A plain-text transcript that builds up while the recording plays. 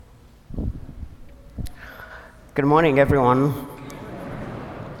Good morning, everyone.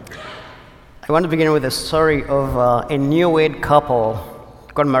 I want to begin with a story of a newlywed couple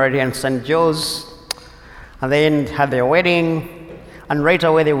got married in St. Joe's, and then had their wedding, and right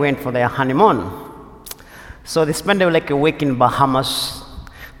away they went for their honeymoon. So they spent like a week in Bahamas.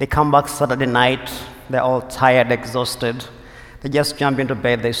 They come back Saturday night. They're all tired, exhausted. They just jump into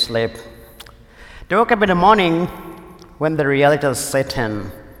bed, they sleep. They woke up in the morning when the reality set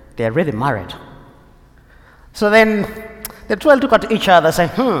in. They're really married. So then the 12 look at each other and say,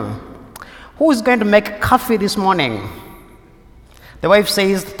 who is going to make coffee this morning? The wife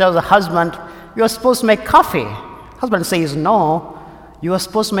tells the husband, you are supposed to make coffee. Husband says, no, you are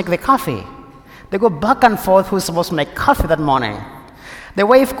supposed to make the coffee. They go back and forth, who is supposed to make coffee that morning. The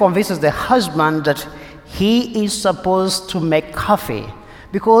wife convinces the husband that he is supposed to make coffee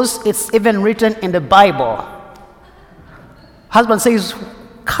because it's even written in the Bible. Husband says,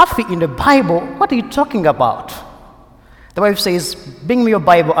 coffee in the Bible? What are you talking about? The wife says, bring me your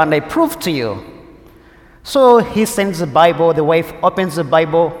Bible and I prove to you. So he sends the Bible, the wife opens the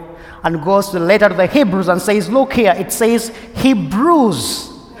Bible and goes to the letter to the Hebrews and says, look here, it says Hebrews.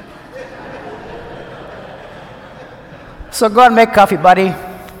 So go and make coffee, buddy.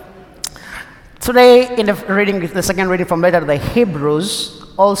 Today, in the second reading from letter to the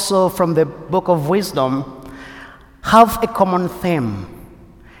Hebrews, also from the book of wisdom, have a common theme.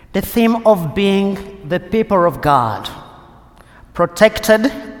 The theme of being the people of God, protected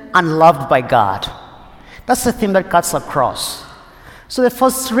and loved by God. That's the theme that cuts across. So the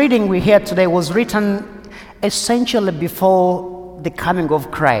first reading we hear today was written essentially before the coming of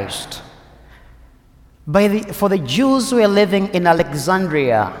Christ. For the Jews who were living in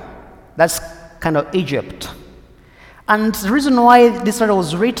Alexandria, that's kind of Egypt. And the reason why this letter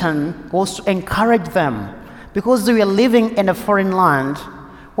was written was to encourage them, because they were living in a foreign land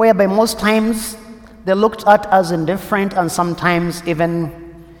whereby most times they're looked at as indifferent and sometimes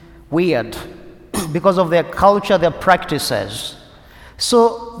even weird because of their culture, their practices.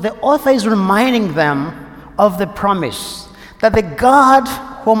 So the author is reminding them of the promise that the God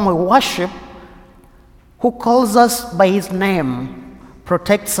whom we worship, who calls us by his name,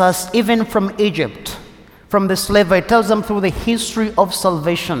 protects us even from Egypt, from the slavery. It tells them through the history of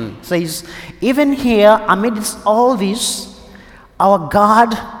salvation. It says, even here, amidst all this, our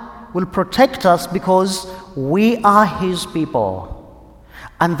God will protect us because we are his people.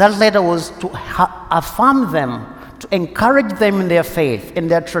 And that letter was to affirm them, to encourage them in their faith, in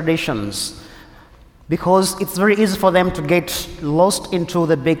their traditions, because it's very easy for them to get lost into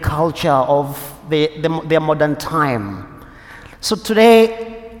the big culture of their modern time. So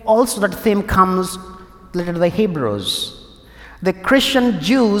today, also that theme comes later to the Hebrews. The Christian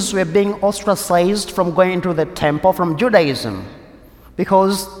Jews were being ostracized from going into the temple from Judaism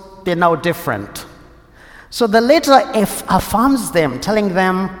because they're now different. So the letter affirms them, telling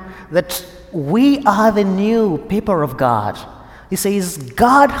them that we are the new people of God. He says,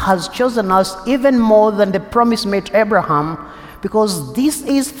 God has chosen us even more than the promise made to Abraham, because this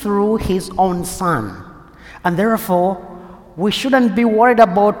is through his own son. And therefore, we shouldn't be worried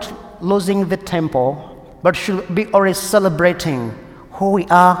about losing the temple, but should be always celebrating who we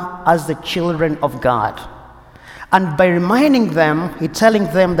are as the children of God. And by reminding them, he's telling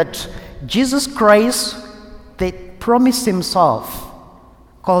them that Jesus Christ, the promise himself,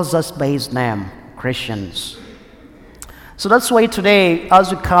 calls us by his name, Christians. So that's why today,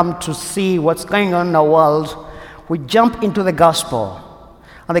 as we come to see what's going on in our world, we jump into the gospel.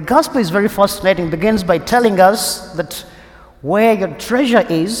 And the gospel is very fascinating. It begins by telling us that where your treasure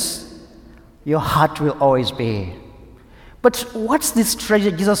is, your heart will always be. But what's this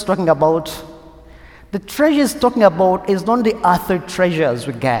treasure Jesus is talking about? The treasure he's talking about is not the earthly treasures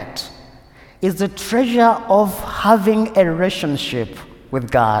we get. It's the treasure of having a relationship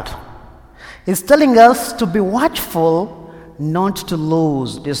with God. He's telling us to be watchful not to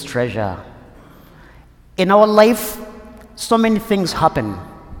lose this treasure. In our life, so many things happen.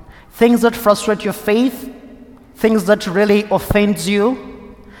 Things that frustrate your faith, things that really offend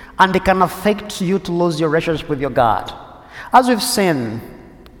you, and they can affect you to lose your relationship with your God. As we've seen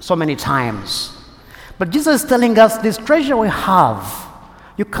so many times. But Jesus is telling us this treasure we have,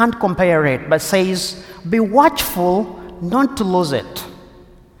 you can't compare it, but says, be watchful not to lose it.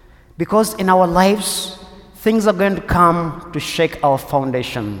 Because in our lives, things are going to come to shake our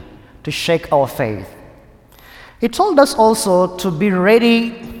foundation, to shake our faith. He told us also to be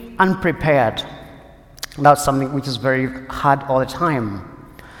ready and prepared. That's something which is very hard all the time.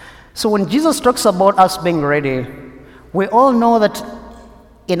 So when Jesus talks about us being ready, we all know that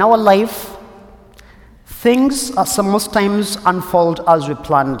in our life, things most times unfold as we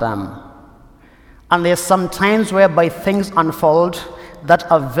plan them. And there's some times whereby things unfold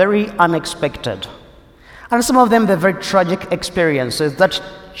that are very unexpected. And some of them, they're very tragic experiences that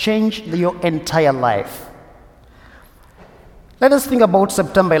change your entire life. Let us think about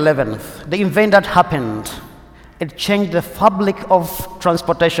September 11th, the event that happened. It changed the fabric of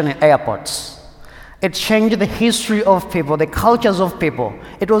transportation in airports. It changed the history of people, the cultures of people.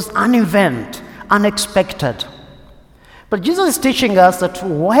 It was an event, unexpected. But Jesus is teaching us that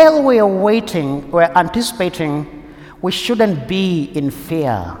while we are waiting, we're anticipating, we shouldn't be in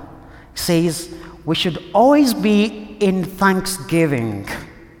fear. He says we should always be in thanksgiving.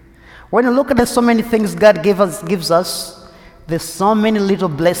 When you look at so many things God gives us, there's so many little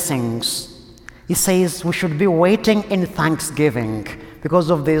blessings. He says we should be waiting in thanksgiving because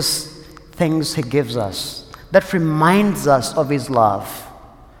of these things He gives us. That reminds us of His love.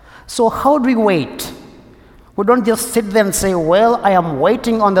 So how do we wait? We don't just sit there and say, well, I am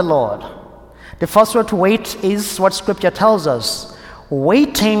waiting on the Lord. The first word to wait is what Scripture tells us.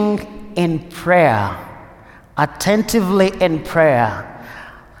 Waiting in prayer, attentively in prayer.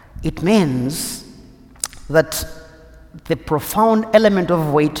 It means that the profound element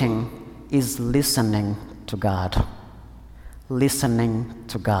of waiting is listening to God. Listening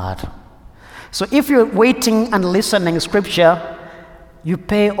to God. So if you're waiting and listening Scripture, you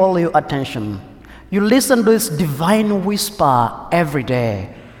pay all your attention. You listen to His divine whisper every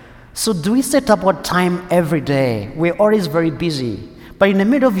day. So do we set up our time every day? We're always very busy. But in the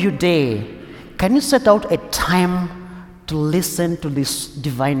middle of your day, can you set out a time to listen to this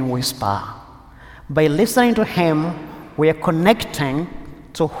divine whisper? By listening to Him, we are connecting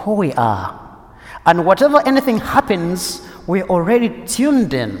to who we are. And whatever anything happens, we're already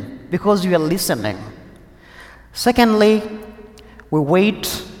tuned in because we are listening. Secondly, we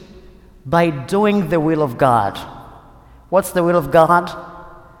wait by doing the will of God. What's the will of God?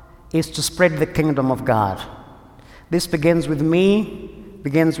 Is to spread the kingdom of God. This begins with me,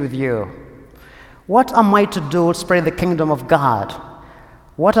 begins with you. What am I to do to spread the kingdom of God?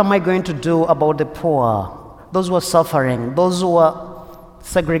 What am I going to do about the poor, those who are suffering, those who are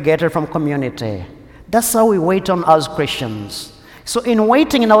segregated from community? That's how we wait on as Christians. So in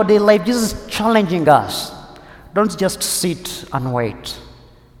waiting in our daily life, Jesus is challenging us. Don't just sit and wait.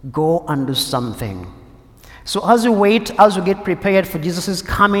 Go and do something. So as we wait, as we get prepared for Jesus'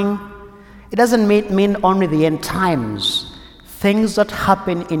 coming, it doesn't mean only the end times. Things that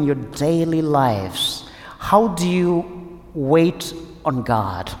happen in your daily lives. How do you wait on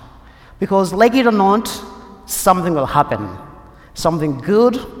God? Because like it or not, something will happen. Something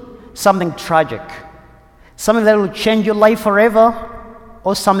good, something tragic. Something that will change your life forever,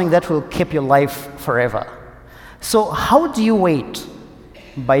 or something that will keep your life forever. So how do you wait?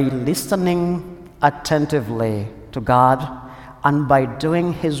 By listening attentively to God and by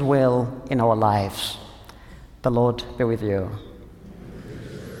doing His will in our lives. The Lord be with you.